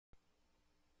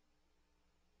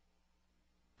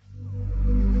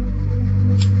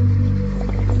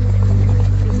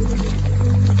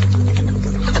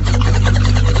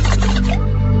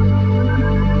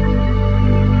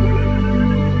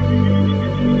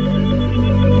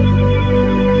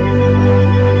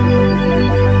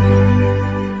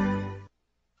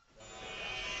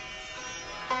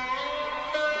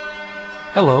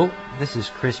Hello, this is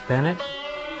Chris Bennett.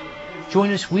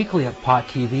 Join us weekly at Pot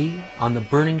TV on the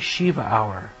Burning Shiva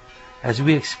Hour as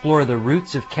we explore the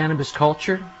roots of cannabis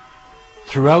culture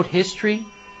throughout history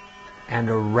and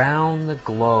around the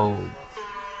globe.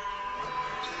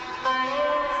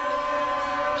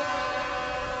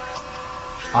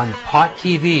 On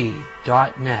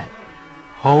pottv.net,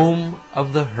 home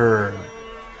of the herb.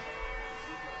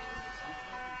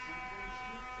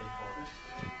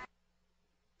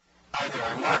 Hi there,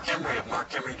 I'm Mark Emery of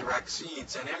Mark Emery Direct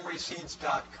Seeds and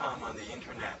emeryseeds.com on the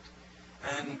internet.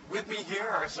 And with me here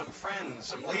are some friends,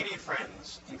 some lady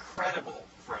friends, incredible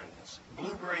friends.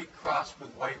 Blueberry crossed with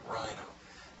white rhino.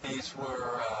 These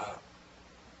were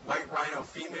white rhino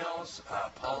females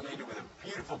pollinated with a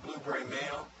beautiful blueberry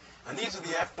male. And these are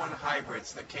the F1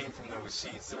 hybrids that came from those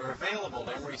seeds that are available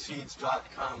at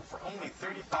emeryseeds.com for only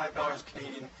 $35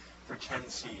 Canadian for 10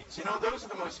 seeds. You know, those are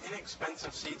the most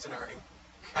inexpensive seeds in our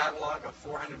catalog of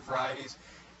 400 varieties,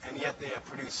 and yet they have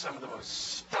produced some of the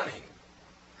most stunning,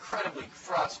 incredibly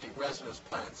frosty resinous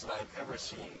plants that I've ever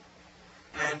seen.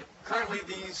 And currently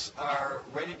these are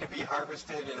ready to be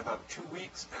harvested in about 2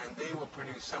 weeks, and they will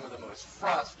produce some of the most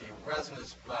frosty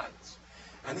resinous buds.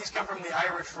 And these come from the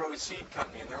Irish Rose Seed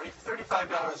Company, and they're only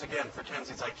 $35 again for 10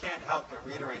 seeds. I can't help but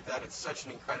reiterate that. It's such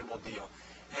an incredible deal.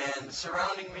 And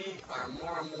surrounding me are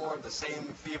more and more of the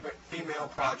same female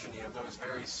progeny of those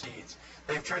very seeds.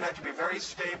 They've turned out to be very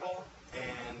stable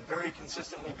and very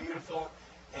consistently beautiful,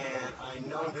 and I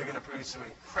know they're going to produce some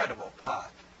incredible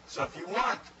pot. So if you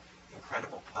want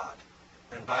incredible pot,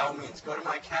 then by all means go to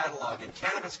my catalog in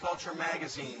Cannabis Culture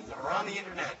magazines or on the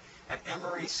internet at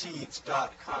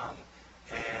emeryseeds.com,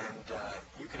 and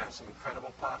you can have some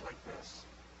incredible pot like this.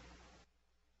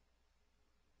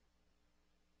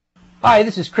 Hi,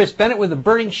 this is Chris Bennett with the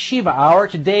Burning Shiva Hour.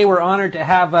 Today we're honored to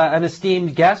have an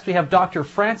esteemed guest. We have Dr.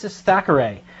 Francis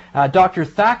Thackeray. Dr.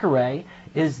 Thackeray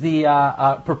is the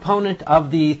proponent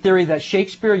of the theory that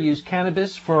Shakespeare used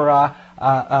cannabis for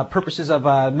purposes of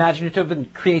imaginative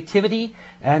and creativity,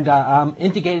 and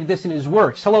integrated this in his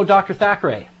works. Hello, Dr.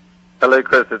 Thackeray. Hello,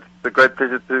 Chris. It's a great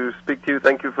pleasure to speak to you.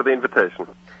 Thank you for the invitation.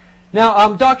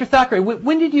 Now, Dr. Thackeray,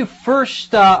 when did you first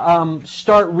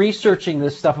start researching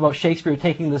this stuff about Shakespeare,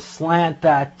 taking the slant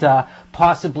that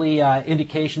possibly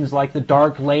indications like the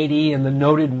Dark Lady and the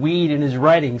noted weed in his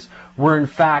writings were in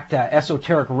fact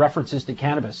esoteric references to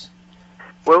cannabis?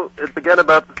 Well, it began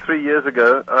about 3 years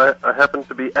ago. I happened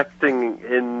to be acting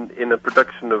in a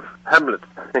production of Hamlet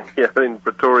here in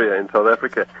Pretoria in South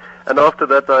Africa. And after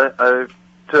that, I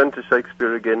turned to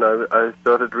Shakespeare again. I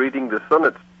started reading the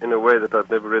sonnets in a way that I'd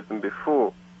never read them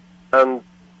before. And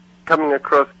coming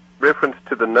across reference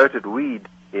to the noted weed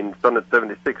in Sonnet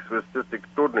 76 was just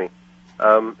extraordinary,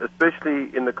 especially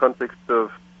in the context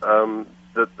of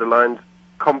the lines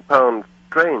compound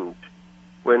strange,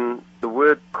 when the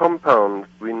word compound,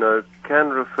 we know, can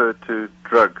refer to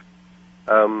drugs.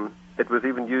 It was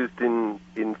even used in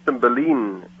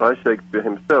Cymbeline by Shakespeare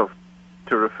himself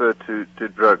to refer to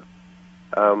drugs.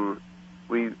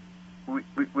 We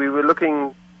were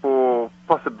looking for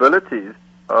possibilities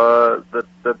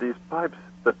that these pipes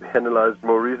that we analyzed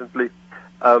more recently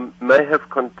may have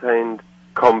contained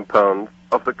compounds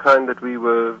of the kind that we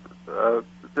were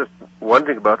just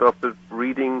wondering about after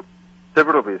reading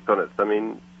several of his sonnets. I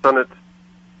mean, Sonnet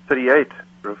 38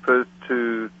 refers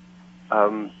to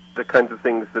the kinds of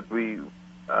things that we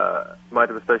might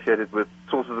have associated with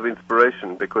sources of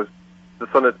inspiration, because the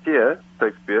sonneteer,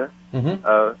 Shakespeare,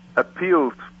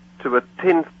 appeals to a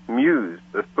 10th muse,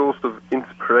 a source of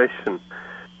inspiration.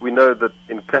 We know that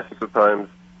in classical times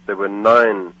there were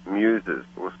 9 muses,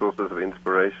 or sources of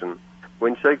inspiration.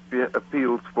 When Shakespeare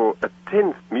appeals for a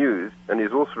 10th muse, and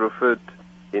he's also referred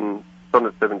in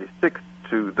Sonnet 76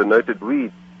 to the noted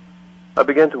weed, I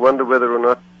began to wonder whether or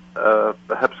not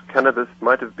perhaps cannabis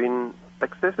might have been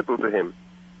accessible to him.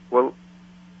 Well,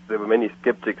 there were many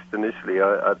skeptics initially.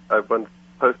 I once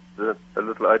posted a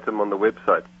little item on the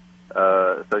website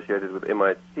associated with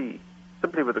MIT,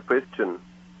 simply with the question,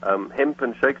 hemp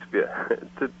and Shakespeare,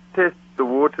 to test the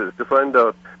waters, to find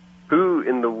out who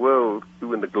in the world,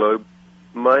 who in the globe,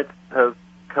 might have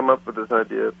come up with this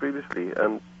idea previously.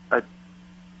 And I,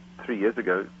 3 years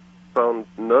ago, found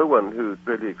no one who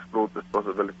really explored this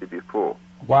possibility before.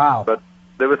 Wow. But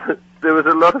there was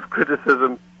a lot of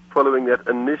criticism following that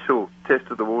initial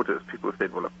test of the waters. People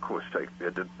said, well, of course Shakespeare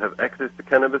didn't have access to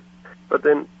cannabis. But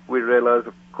then we realized,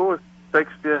 of course,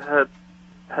 Shakespeare had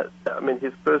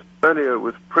his first folio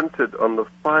was printed on the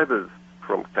fibers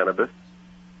from cannabis.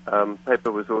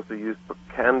 Paper was also used for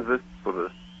canvas, for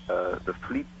the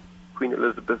fleet. Queen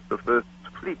Elizabeth I's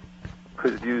fleet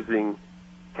was using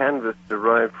canvas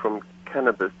derived from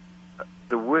cannabis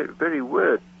very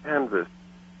word canvas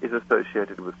is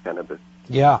associated with cannabis.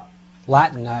 Yeah.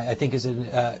 Latin, I think,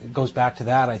 goes back to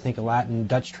that. I think a Latin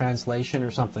Dutch translation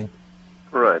or something.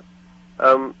 Right.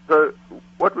 So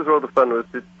what was rather fun was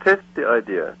to test the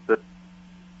idea that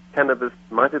cannabis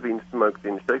might have been smoked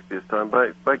in Shakespeare's time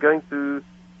by going through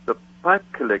the pipe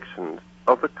collections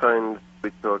of the kind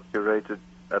which are curated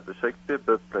at the Shakespeare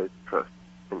Birthplace Trust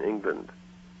in England.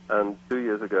 And 2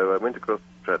 years ago, I went across to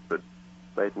Stratford,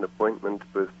 made an appointment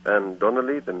with Anne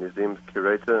Donnelly, the museum's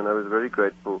curator, and I was very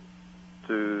grateful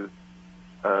to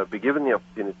be given the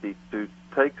opportunity to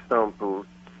take samples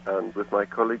with my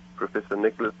colleague, Professor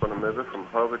Nicholas von Amerwe from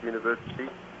Harvard University,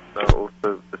 now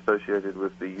also associated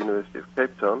with the University of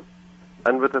Cape Town,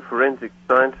 and with a forensic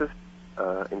scientist,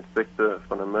 Inspector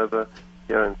von Amerwe,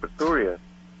 here in Pretoria.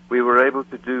 We were able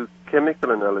to do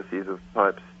chemical analyses of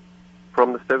pipes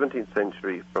from the 17th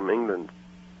century from England,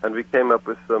 and we came up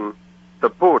with some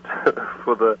support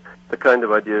for the kind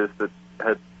of ideas that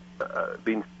had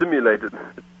been stimulated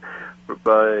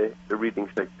by reading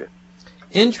Shakespeare.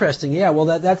 Interesting, yeah. Well,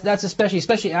 that's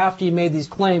especially after you made these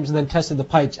claims and then tested the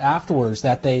pipes afterwards,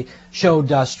 that they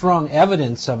showed strong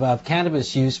evidence of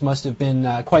cannabis use must have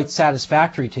been quite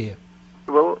satisfactory to you.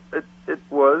 Well, it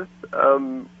was.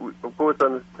 Of course,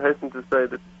 I hasten to say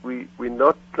that we're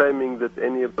not claiming that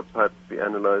any of the pipes we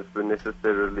analyzed were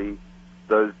necessarily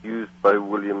those used by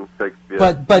William Shakespeare.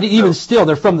 But even still,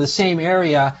 they're from the same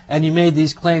area, and you made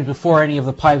these claims before any of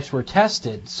the pipes were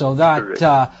tested. So that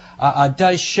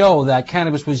does show that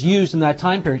cannabis was used in that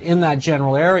time period in that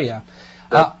general area.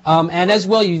 And as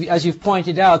well, as you've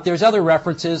pointed out, there's other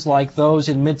references like those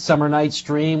in Midsummer Night's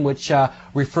Dream, which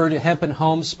refer to hempen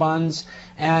homespuns,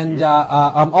 and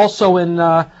also in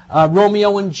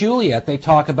Romeo and Juliet, they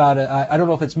talk about it. I don't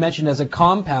know if it's mentioned as a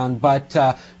compound, but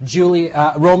Juliet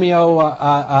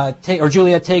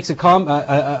takes a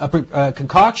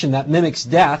concoction that mimics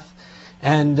death,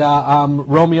 and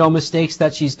Romeo mistakes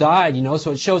that she's died.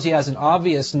 So it shows he has an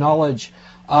obvious knowledge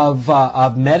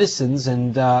of medicines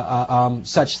and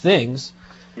such things.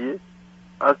 Yes,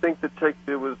 I think that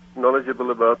Shakespeare was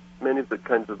knowledgeable about many of the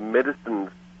kinds of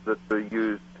medicines that were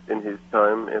used in his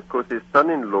time. And of course, his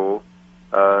son-in-law,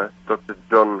 Dr.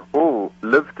 John Hall,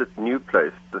 lived at New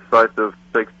Place, the site of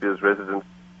Shakespeare's residence.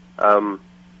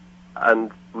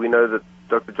 And we know that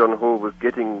Dr. John Hall was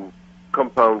getting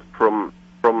compounds from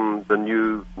the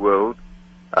New World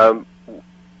and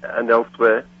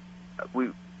elsewhere.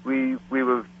 We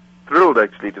were thrilled,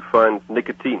 actually, to find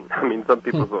nicotine. I mean, some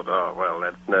people thought, oh, well,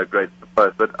 that's no great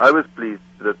surprise. But I was pleased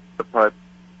that the pipes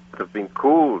that have been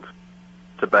called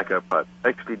tobacco pipes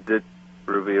actually did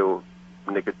reveal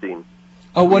nicotine.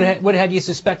 Oh, what had you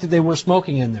suspected they were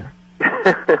smoking in there?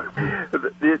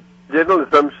 The general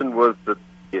assumption was that,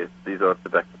 yes, these are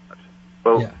tobacco pipes.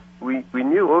 Well, yeah. We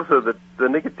knew also that the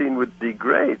nicotine would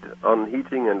degrade on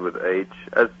heating and with age,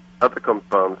 as other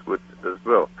compounds would as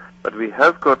well. But we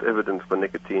have got evidence for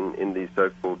nicotine in these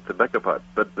so-called tobacco pipes.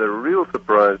 But the real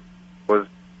surprise was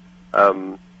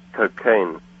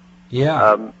cocaine.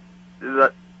 Yeah.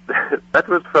 That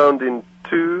was found in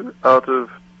 2 out of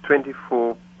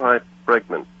 24 pipe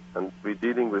fragments, and we're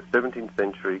dealing with 17th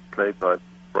century clay pipes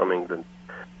from England.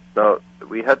 Now,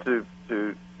 we had to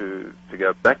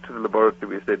go back to the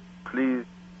laboratory. We said, please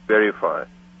verify.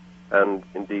 And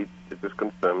indeed, it was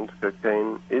confirmed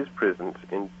cocaine is present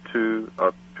in 2 out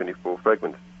of 24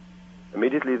 fragments.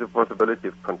 Immediately, the possibility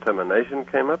of contamination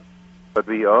came up, but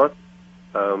we asked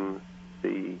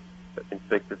the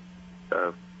inspector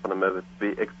von Amerwe to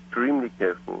be extremely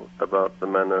careful about the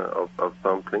manner of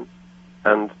sampling.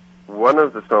 And one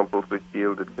of the samples which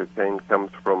yielded cocaine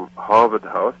comes from Harvard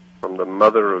House, from the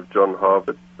mother of John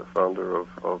Harvard, the founder of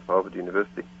Harvard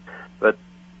University. But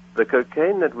the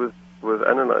cocaine that was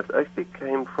analyzed actually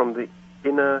came from the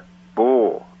inner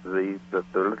bore, the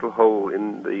little hole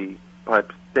in the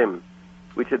pipe stem,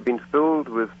 which had been filled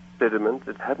with sediment.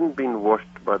 It hadn't been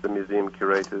washed by the museum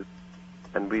curators,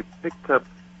 and we picked up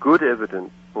good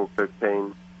evidence for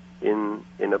cocaine in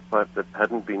a pipe that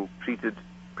hadn't been treated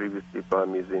previously by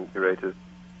museum curators,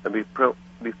 and we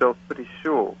felt pretty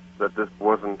sure that this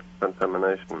wasn't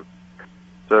contamination.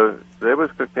 So there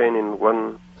was cocaine in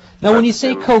one. Now, when you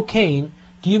say cocaine,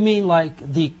 do you mean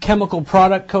like the chemical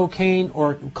product cocaine,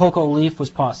 or cocoa leaf was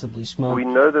possibly smoked? We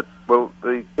know that, well,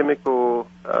 the chemical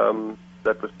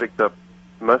that was picked up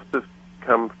must have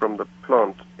come from the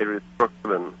plant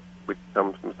erythroxylin, which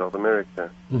comes from South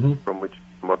America, from which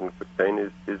modern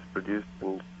cocaine is produced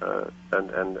and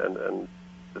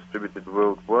distributed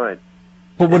worldwide.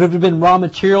 But would it have been raw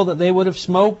material that they would have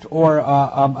smoked, or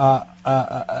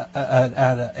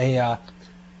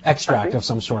extract of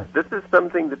some sort. This is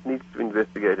something that needs to be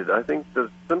investigated. I think the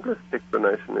simplest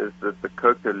explanation is that the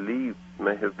coca leaves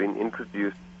may have been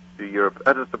introduced to Europe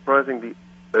at a surprisingly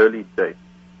early date.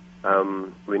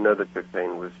 We know that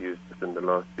cocaine was used within the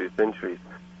last 2 centuries.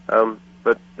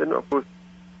 But then, of course,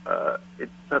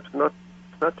 it's perhaps not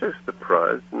such a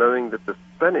surprise knowing that the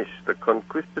Spanish, the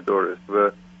conquistadores,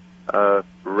 were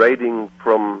raiding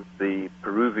from the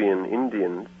Peruvian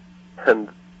Indians, and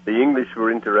the English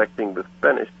were interacting with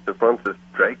Spanish. So Francis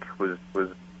Drake was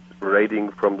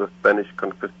raiding from the Spanish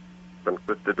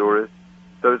conquistadores.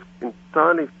 So it's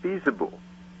entirely feasible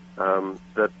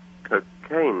that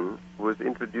cocaine was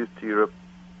introduced to Europe,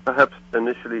 perhaps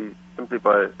initially simply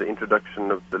by the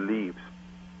introduction of the leaves.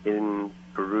 In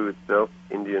Peru itself,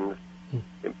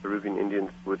 Peruvian Indians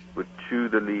would chew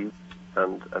the leaves,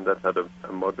 and that had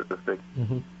a moderate effect.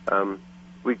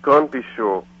 We can't be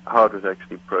sure how it was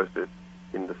actually processed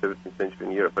in the 17th century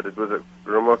in Europe, but it was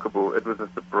a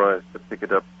surprise to pick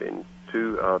it up in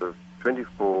 2 out of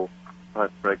 24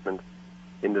 pipe fragments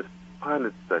in this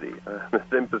pilot study. I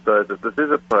must emphasize that this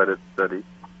is a pilot study.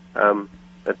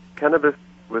 That cannabis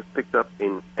was picked up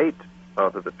in 8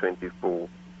 out of the 24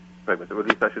 fragments, or at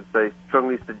least I should say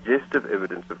strongly suggestive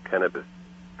evidence of cannabis.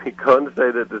 We can't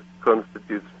say that this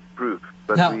constitutes proof.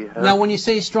 But now, when you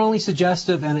say strongly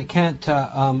suggestive and it can't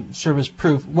serve as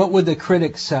proof, what would the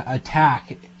critics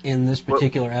attack in this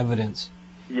particular evidence?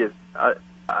 Yes,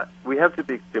 we have to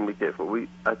be extremely careful.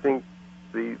 I think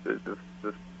the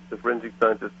forensic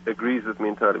scientist agrees with me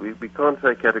entirely. We can't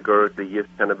say categorically, yes,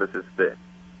 cannabis is there.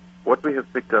 What we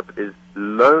have picked up is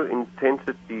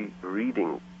low-intensity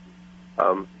readings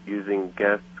using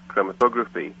gas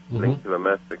chromatography linked to a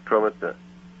mass spectrometer.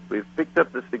 We've picked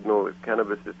up the signal that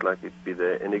cannabis is likely to be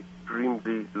there in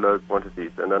extremely low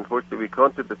quantities, and unfortunately we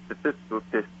can't do the statistical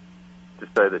test to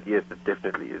say that yes, it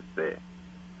definitely is there.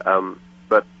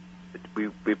 But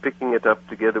we're picking it up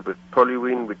together with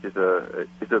toluene, which is a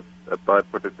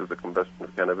byproduct of the combustion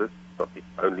of cannabis, not the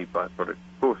only byproduct,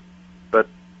 of course. But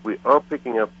we are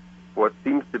picking up what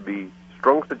seems to be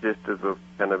strong suggestive of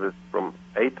cannabis from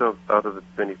 8 out of the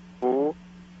 24.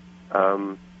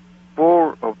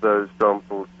 4 of those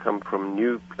samples come from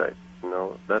new places.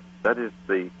 Now, that is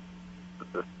the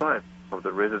site of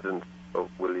the residence of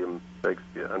William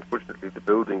Shakespeare. Unfortunately, the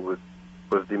building was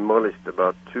demolished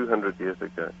about 200 years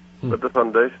ago. But the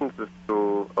foundations are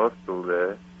still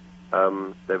there.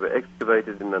 They were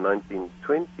excavated in the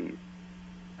 1920s,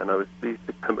 and I was pleased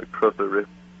to come across a reference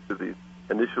to these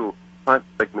initial pipe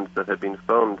fragments that had been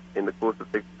found in the course of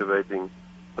excavating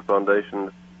the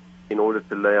foundations in order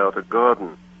to lay out a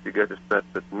garden. If you go to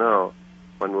Stratford now,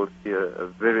 one will see a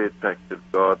very attractive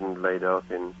garden laid out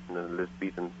in an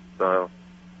Elizabethan style.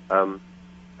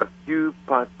 A few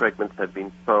pipe fragments had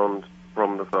been found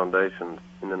from the foundations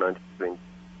in the 1920s.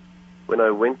 When I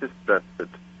went to Stratford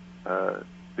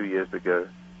 2 years ago,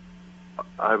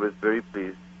 I was very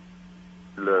pleased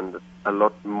to learn that a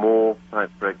lot more pipe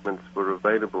fragments were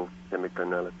available for chemical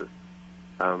analysis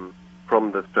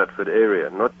from the Stratford area,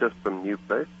 not just from New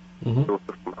Place, but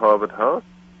also from Harvard House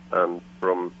and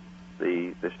from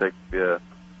the Shakespeare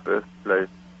Birthplace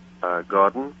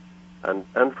Garden,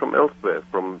 and from elsewhere,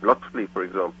 from Loxley, for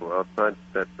example, outside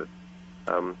Stratford.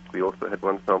 We also had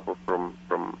one sample from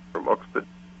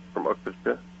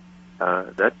Oxfordshire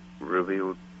that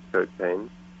revealed cocaine.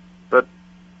 But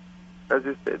as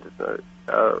you said,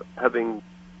 having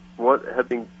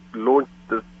launched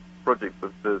this project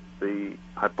with the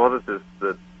hypothesis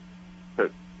that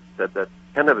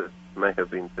cannabis may have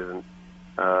been present,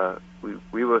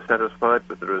 we were satisfied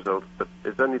with the results, but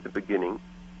it's only the beginning.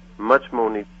 Much more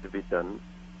needs to be done.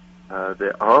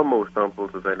 There are more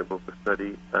samples available for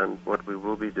study, and what we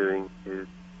will be doing is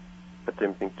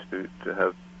attempting to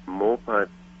have more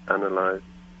pipes analyzed,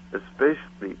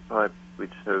 especially pipes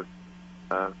which have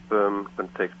firm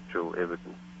contextual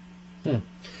evidence.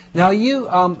 Now, you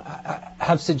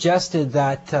have suggested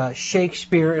that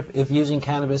Shakespeare, if using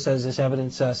cannabis as this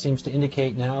evidence seems to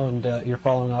indicate now, and you're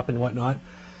following up and whatnot,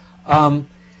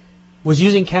 was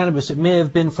using cannabis. It may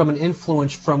have been from an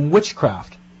influence from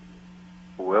witchcraft.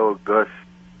 Well, gosh,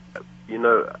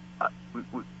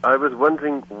 I was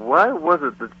wondering, why was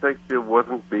it that Shakespeare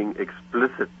wasn't being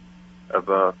explicit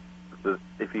about this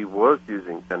if he was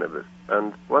using cannabis?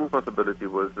 And one possibility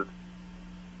was that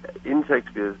in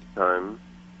Shakespeare's time,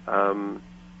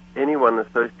 anyone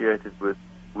associated with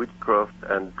witchcraft,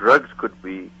 and drugs could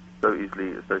be so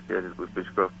easily associated with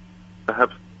witchcraft,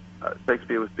 perhaps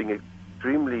Shakespeare was being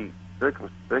extremely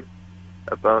circumspect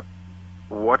about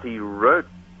what he wrote,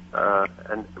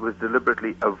 and was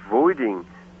deliberately avoiding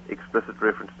explicit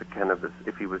reference to cannabis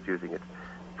if he was using it.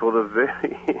 for the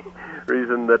very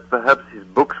reason that perhaps his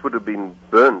books would have been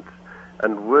burnt,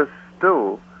 and worse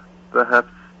still,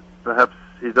 perhaps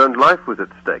his own life was at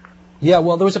stake. Yeah,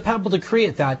 well, there was a papal decree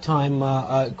at that time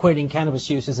equating cannabis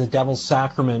use as a devil's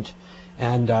sacrament,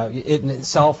 and it in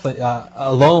itself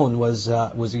alone was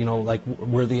like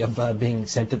worthy of being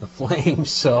sent to the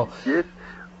flames. So yes,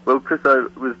 well, Chris, I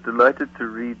was delighted to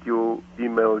read your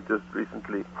email just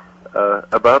recently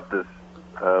about this.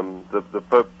 The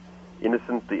Pope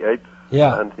Innocent VIII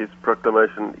and his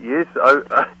proclamation. Yes,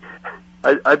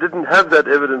 I didn't have that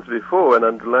evidence before, and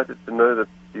I'm delighted to know that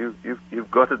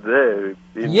you've got it there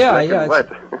in black and white.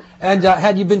 And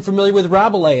had you been familiar with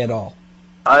Rabelais at all?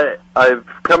 I've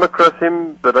come across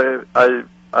him, but I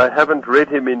haven't read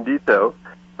him in detail.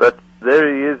 But there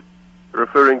he is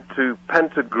referring to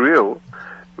Pantagruel,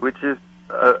 which is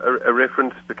a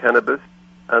reference to cannabis,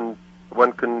 and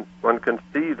one can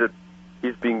see that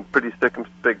he's being pretty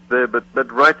circumspect there,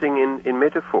 but writing in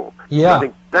metaphor. Yeah. I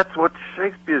think that's what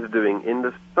Shakespeare's doing in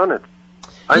the sonnet.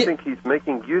 I think he's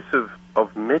making use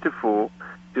of metaphor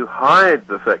to hide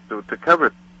the fact, or to cover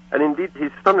it. And indeed,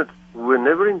 his sonnets were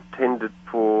never intended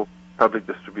for public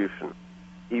distribution.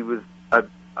 I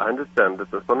understand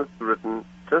that the sonnets were written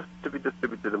just to be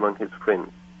distributed among his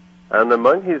friends. And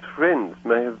among his friends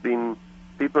may have been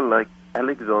people like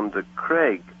Alexander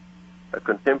Craig, a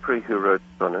contemporary who wrote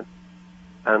sonnets.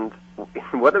 And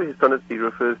in one of his sonnets, he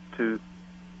refers to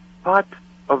pipes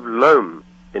of loam,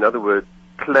 in other words,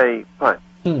 clay pipes.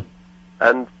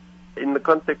 And in the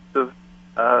context of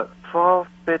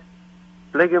far-fetched,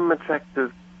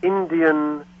 phlegm-attractive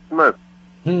Indian smoke.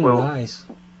 Well, nice.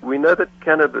 We know that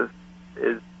cannabis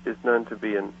is known to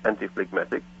be an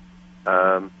anti-phlegmatic.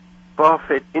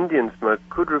 Far-fetched Indian smoke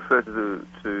could refer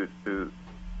to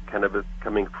cannabis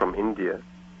coming from India.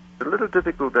 It's a little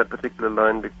difficult, that particular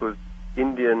line, because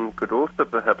Indian could also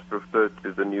perhaps refer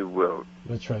to the New World.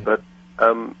 That's right. But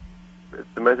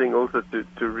it's amazing also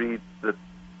to read that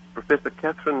Professor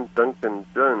Catherine Duncan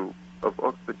Jones of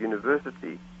Oxford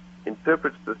University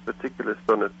interprets this particular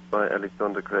sonnet by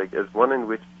Alexander Craig as one in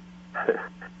which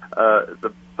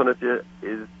the sonnet here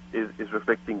is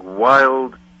reflecting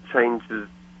wild changes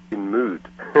in mood,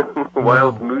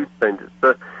 wild mood changes.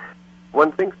 So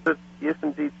one thinks that, yes,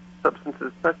 indeed,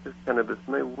 substances such as cannabis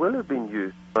may well have been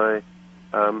used by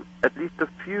at least a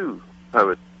few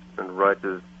poets and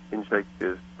writers in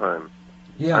Shakespeare's time.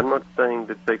 Yeah. I'm not saying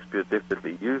that Shakespeare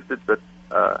definitely used it, but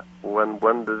one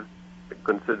wonders,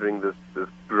 considering this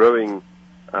growing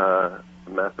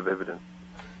mass of evidence.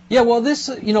 Yeah, well, this,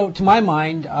 to my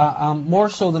mind, more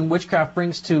so than witchcraft,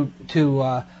 brings to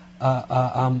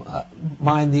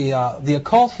mind the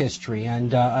occult history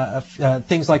and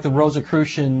things like the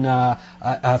Rosicrucian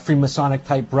Freemasonic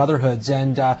type brotherhoods.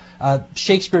 And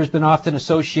Shakespeare has been often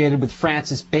associated with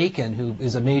Francis Bacon, who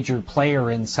is a major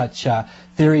player in such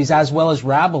theories, as well as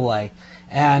Rabelais.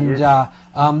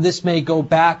 And this may go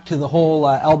back to the whole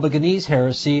Albigenese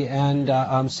heresy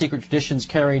and secret traditions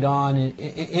carried on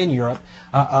in Europe.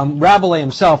 Rabelais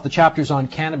himself, the chapters on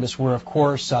cannabis were, of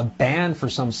course, banned for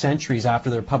some centuries after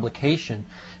their publication.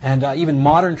 And even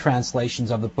modern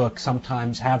translations of the book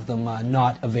sometimes have them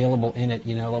not available in it.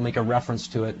 They'll make a reference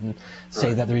to it and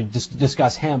say that they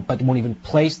discuss hemp, but won't even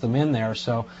place them in there.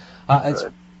 So it's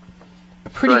a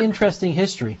pretty interesting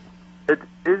history. It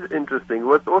is interesting.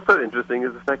 What's also interesting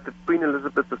is the fact that Queen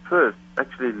Elizabeth I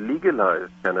actually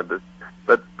legalized cannabis,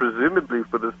 but presumably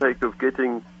for the sake of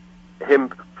getting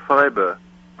hemp fiber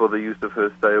for the use of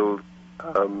her sails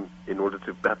in order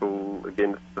to battle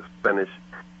against the Spanish.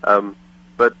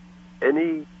 But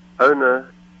any owner,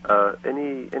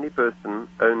 any person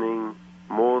owning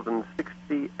more than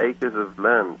 60 acres of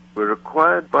land were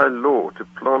required by law to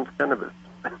plant cannabis.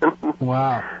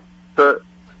 Wow. So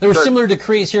there were similar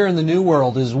decrees here in the New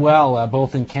World as well,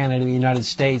 both in Canada and the United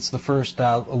States. The first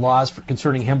laws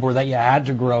concerning hemp were that you had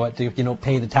to grow it to,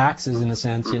 pay the taxes in a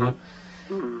sense,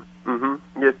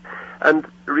 Yes, and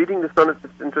reading the sonnets,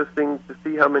 it's interesting to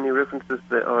see how many references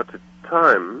there are to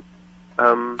time.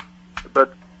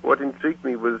 But what intrigued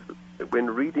me was when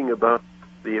reading about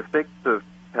the effects of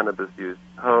cannabis use,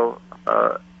 how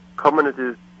common it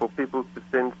is for people to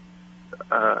sense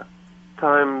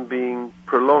time being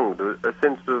prolonged, a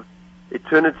sense of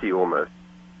eternity almost.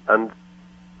 And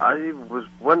I was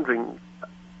wondering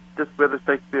just whether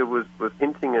Shakespeare was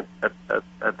hinting at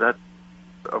that.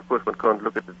 Of course, one can't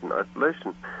look at it in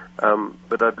isolation,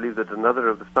 but I believe that another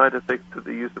of the side effects of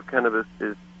the use of cannabis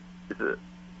is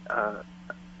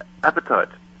appetite.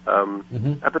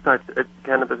 Appetite.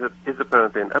 Cannabis is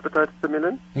apparently an appetite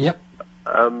stimulant. Yep.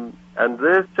 And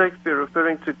there's Shakespeare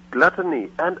referring to gluttony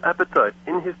and appetite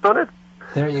in his sonnet.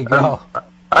 There you go.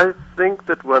 I think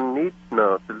that one needs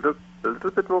now to look a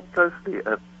little bit more closely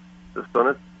at the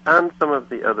sonnets and some of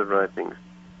the other writings.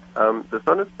 The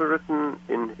sonnets were written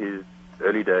in his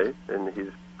early days, in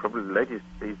his probably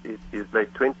his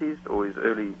late 20s or his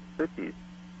early 30s.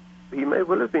 He may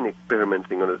well have been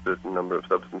experimenting on a certain number of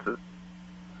substances,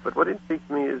 but what intrigues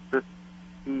me is that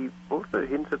he also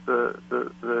hints at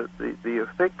the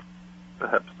effect,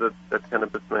 perhaps, that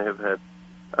cannabis may have had.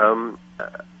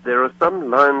 There are some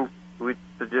lines which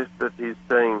suggest that he's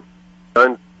saying,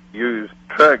 don't use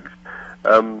drugs.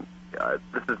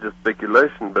 This is just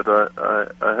speculation, but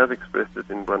I have expressed it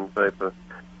in one paper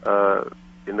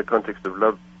in the context of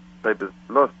Love Papers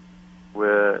Lost,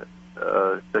 where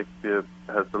Shakespeare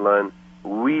has the line,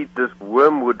 weed this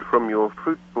wormwood from your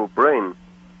fruitful brain.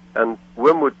 And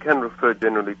wormwood can refer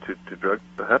generally to drugs,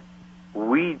 perhaps.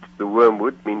 Weed the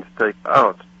wormwood means take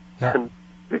out. Yeah. And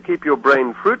to keep your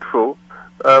brain fruitful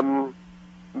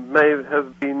may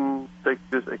have been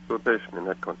Shakespeare's exhortation in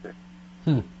that context.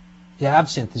 Yeah,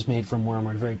 absinthe is made from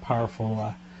wormwood, a very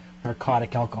powerful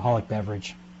narcotic alcoholic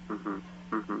beverage.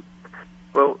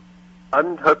 Well,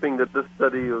 I'm hoping that this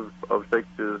study of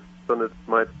Shakespeare's sonnets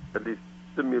might at least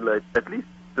stimulate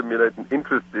an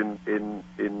interest in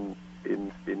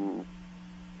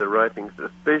the writings,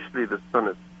 especially the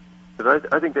sonnets. Because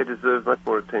I think they deserve much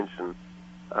more attention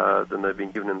than they've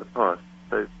been given in the past.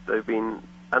 They've been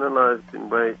analyzed in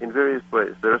various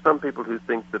ways. There are some people who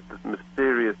think that this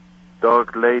mysterious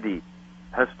dark lady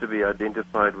has to be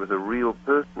identified with a real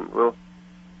person. Well,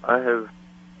 I have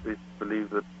reason to believe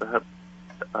that perhaps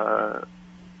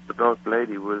the dark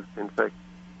lady was in fact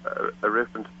a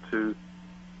reference to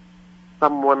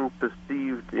someone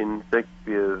perceived in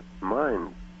Shakespeare's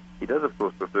mind. He does, of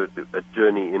course, refer to a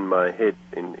journey in my head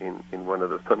in one of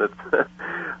the sonnets.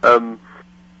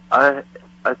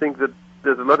 I think that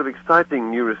there's a lot of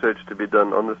exciting new research to be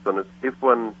done on the sonnets if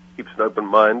one keeps an open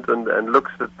mind and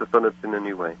looks at the sonnets in a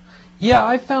new way. Yeah,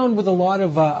 I found with a lot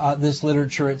of this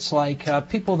literature, it's like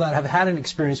people that have had an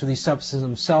experience with these substances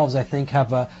themselves, I think,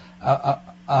 have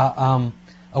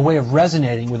a way of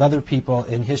resonating with other people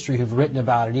in history who've written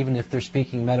about it, even if they're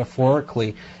speaking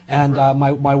metaphorically. And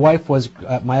my ex-wife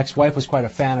was quite a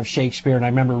fan of Shakespeare, and I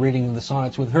remember reading the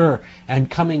sonnets with her and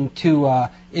coming to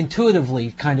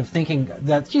intuitively kind of thinking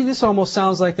that, gee, this almost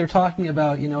sounds like they're talking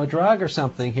about, a drug or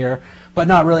something here, but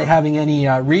not really having any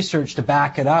research to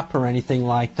back it up or anything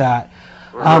like that.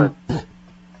 Right.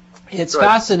 It's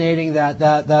fascinating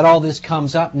that all this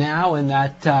comes up now, and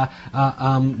that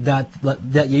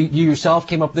you yourself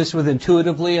came up with this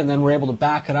intuitively, and then were able to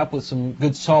back it up with some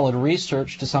good solid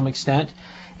research to some extent.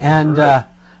 And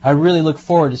I really look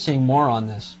forward to seeing more on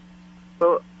this.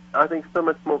 Well, I think so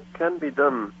much more can be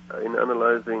done in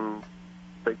analyzing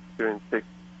Shakespearean text.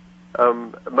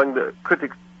 Among the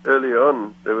critics early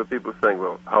on, there were people saying,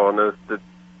 well, how on earth did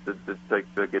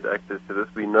Shakespeare get access to this?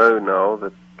 We know now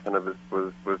that cannabis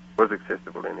was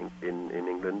accessible in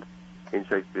England in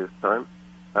Shakespeare's time.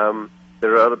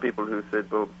 There are other people who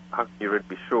said, well, how can you really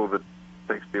be sure that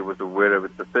Shakespeare was aware of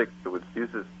its effects or its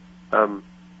uses?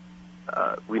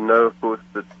 We know, of course,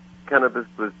 that cannabis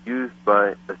was used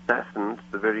by assassins.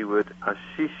 The very word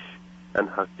hashish and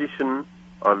hashishin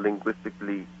are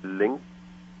linguistically linked.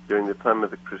 During the time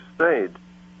of the Crusade,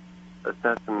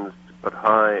 assassins got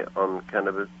high on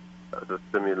cannabis as a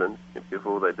stimulant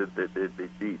before they did their deadly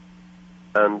deeds.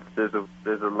 And there's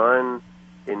a line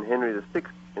in Henry VI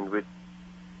in which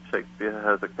Shakespeare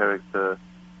has a character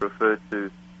refer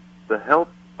to the help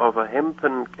of a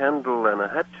hempen candle and a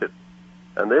hatchet.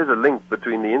 And there's a link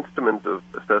between the instrument of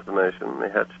assassination, the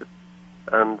hatchet,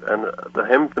 and the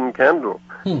hempen candle.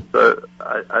 So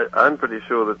I'm pretty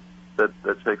sure that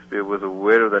Shakespeare was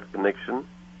aware of that connection.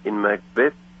 In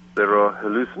Macbeth, there are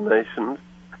hallucinations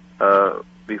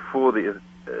before the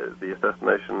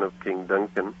assassination of King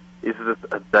Duncan. Is this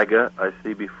a dagger I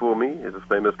see before me? Is a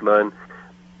famous line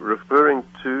referring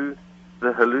to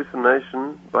the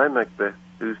hallucination by Macbeth,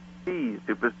 who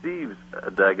perceives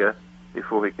a dagger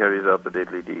before he carries out the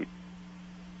deadly deed.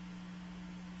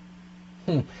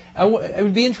 It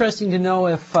would be interesting to know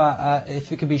if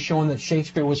it could be shown that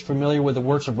Shakespeare was familiar with the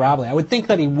works of Rabelais. I would think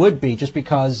that he would be, just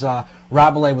because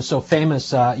Rabelais was so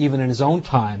famous even in his own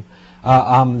time.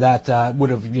 That would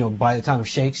have, by the time of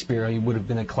Shakespeare, he would have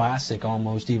been a classic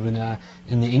almost, even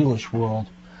in the English world.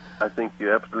 I think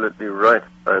you're absolutely right,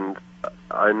 and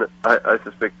I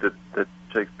suspect that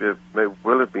Shakespeare may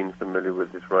well have been familiar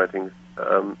with his writings,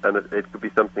 and it could be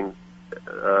something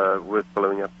worth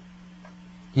following up.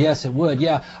 Yes, it would,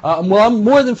 yeah. Well, I'm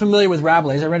more than familiar with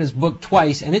Rabelais. I read his book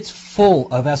twice, and it's full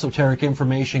of esoteric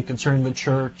information concerning the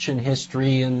church and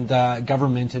history and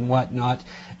government and whatnot,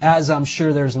 as I'm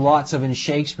sure there's lots of in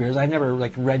Shakespeare's. I've never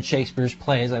read Shakespeare's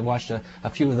plays. I watched a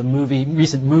few of the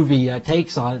recent movie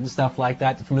takes on it and stuff like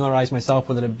that to familiarize myself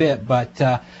with it a bit, but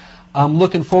I'm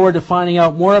looking forward to finding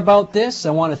out more about this.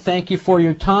 I want to thank you for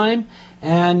your time,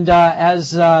 and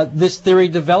as this theory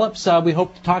develops, we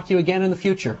hope to talk to you again in the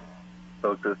future.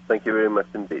 Okay, thank you very much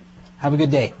indeed. Have a good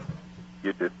day.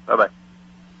 You too. Bye-bye.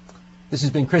 This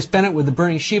has been Chris Bennett with the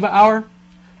Burning Shiva Hour.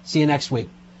 See you next week.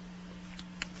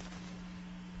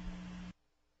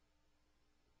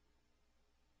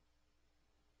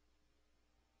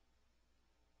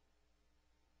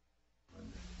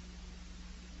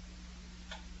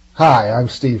 Hi, I'm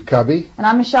Steve Cubby. And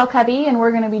I'm Michelle Cubby, and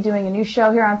we're going to be doing a new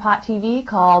show here on Pot TV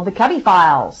called The Cubby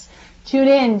Files. Tune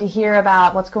in to hear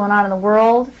about what's going on in the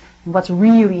world and what's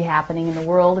really happening in the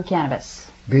world of cannabis.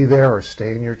 Be there or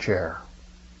stay in your chair.